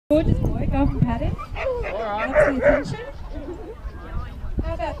Gorgeous boy, go up and pat him. That's the attention.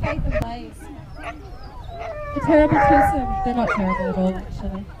 How about Faith and Blaze? A terrible twosome. They're not terrible at all,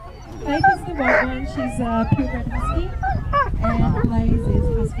 actually. Faith is the white one. She's a purebred husky, and Blaze is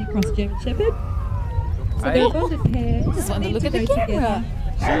husky cross German shepherd. So they're a bonded pair. Just want to look at the camera.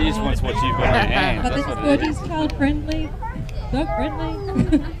 She just wants what you've got in your hand. But they're gorgeous, child friendly, dog friendly.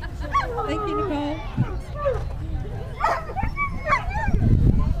 Thank you, Nicole.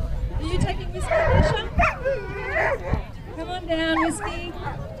 Are you taking Whiskey, Nisha? Come on down, Whiskey.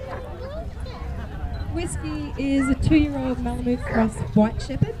 Whiskey is a 2-year-old Malamute cross white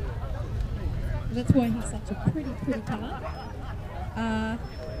shepherd. That's why he's such a pretty colour.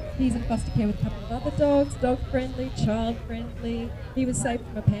 He's in foster care with a couple of other dogs, dog friendly, child friendly. He was saved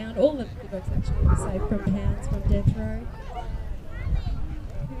from a pound. All of the dogs actually were saved from pounds from death row.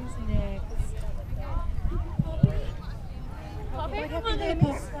 Who's next? Poppy, come on there,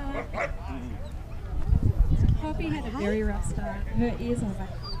 Popstar. Poppy had a very rough start. Her ears are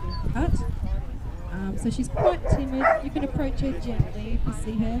back cut. So she's quite timid. You can approach her gently if you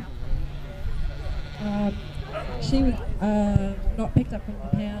see her. She was not picked up from the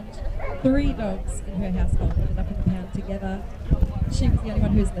pound. 3 dogs in her household ended up in the pound together. She was the only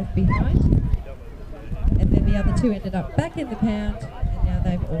one who was left behind. And then the other 2 ended up back in the pound, and now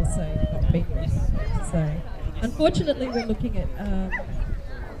they've also not been rescued. So unfortunately we're looking at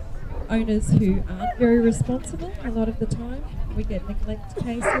owners who aren't very responsible a lot of the time. We get neglect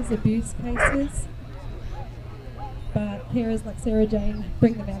cases, abuse cases. But carers like Sarah Jane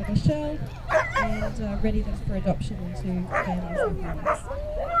bring them out of a shell and ready them for adoption into families and homes.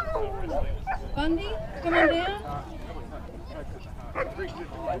 Bundy, come on down.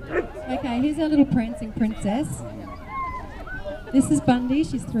 Okay, here's our little prancing princess. This is Bundy,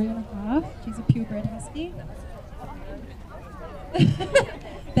 she's 3.5. She's a purebred husky.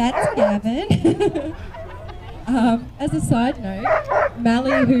 That's Gavin. As a side note,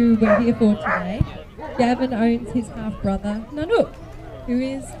 Mally, who we're here for today, Gavin owns his half-brother, Nanook, who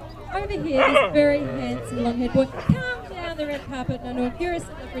is over here, this very handsome long-haired boy. Come down the red carpet, Nanook, you're a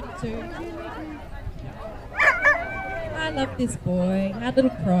celebrity too. I love this boy. I had a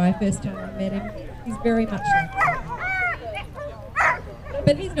little cry first time I met him. He's very much like that.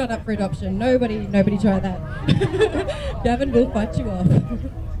 But he's not up for adoption. Nobody try that. Gavin will fight you off.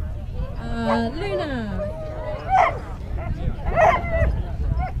 Luna.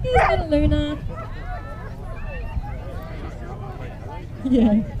 Here's little Luna.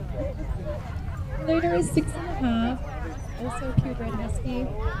 Yeah. Luna is 6.5, also a purebred husky,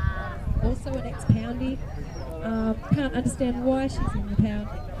 also an ex-poundie. Can't understand why she's in the pound.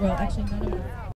 Well, actually none of them.